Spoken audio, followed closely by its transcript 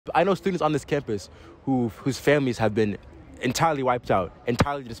I know students on this campus whose families have been entirely wiped out,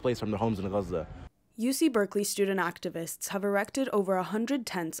 entirely displaced from their homes in Gaza. UC Berkeley student activists have erected over 100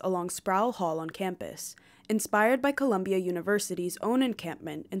 tents along Sproul Hall on campus, inspired by Columbia University's own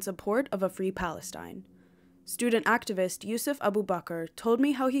encampment in support of a free Palestine. Student activist Yusuf Abu Bakr told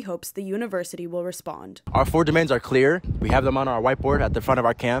me how he hopes the university will respond. Our 4 demands are clear. We have them on our whiteboard at the front of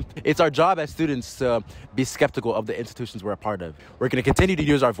our camp. It's our job as students to be skeptical of the institutions we're a part of. We're going to continue to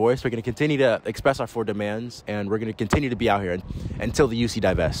use our voice. We're going to continue to express our 4 demands, and we're going to continue to be out here until the UC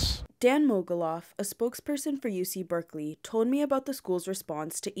divests. Dan Mogoloff, a spokesperson for UC Berkeley, told me about the school's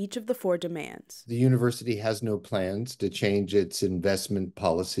response to each of the 4 demands. The university has no plans to change its investment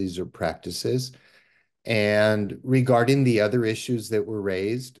policies or practices. And regarding the other issues that were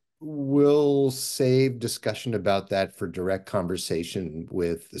raised, we'll save discussion about that for direct conversation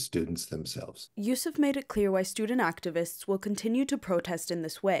with the students themselves. Yusuf made it clear why student activists will continue to protest in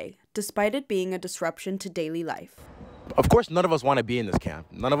this way, despite it being a disruption to daily life. Of course, none of us want to be in this camp.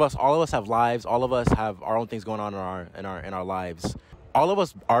 All of us have lives. All of us have our own things going on in our lives. All of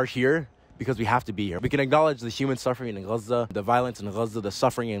us are here because we have to be here. We can acknowledge the human suffering in Gaza, the violence in Gaza, the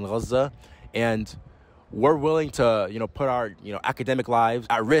suffering in Gaza, and we're willing to, put our, academic lives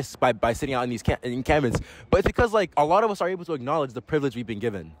at risk by sitting out in these encampments. But it's because, a lot of us are able to acknowledge the privilege we've been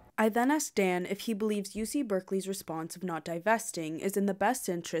given. I then asked Dan if he believes UC Berkeley's response of not divesting is in the best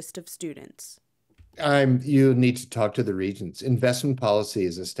interest of students. You need to talk to the regents. Investment policy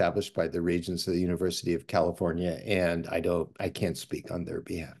is established by the regents of the University of California, and I can't speak on their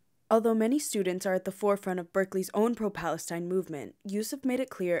behalf. Although many students are at the forefront of Berkeley's own pro-Palestine movement, Yusuf made it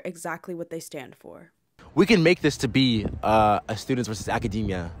clear exactly what they stand for. We can make this to be a students versus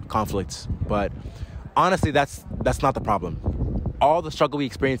academia conflict, but honestly, that's not the problem. All the struggle we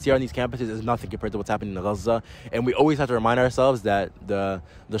experience here on these campuses is nothing compared to what's happening in Gaza, and we always have to remind ourselves that the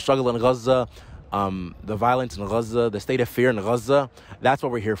struggle in Gaza, the violence in Gaza, the state of fear in Gaza, that's what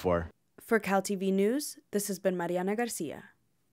we're here for. For CalTV News, this has been Mariana Garcia.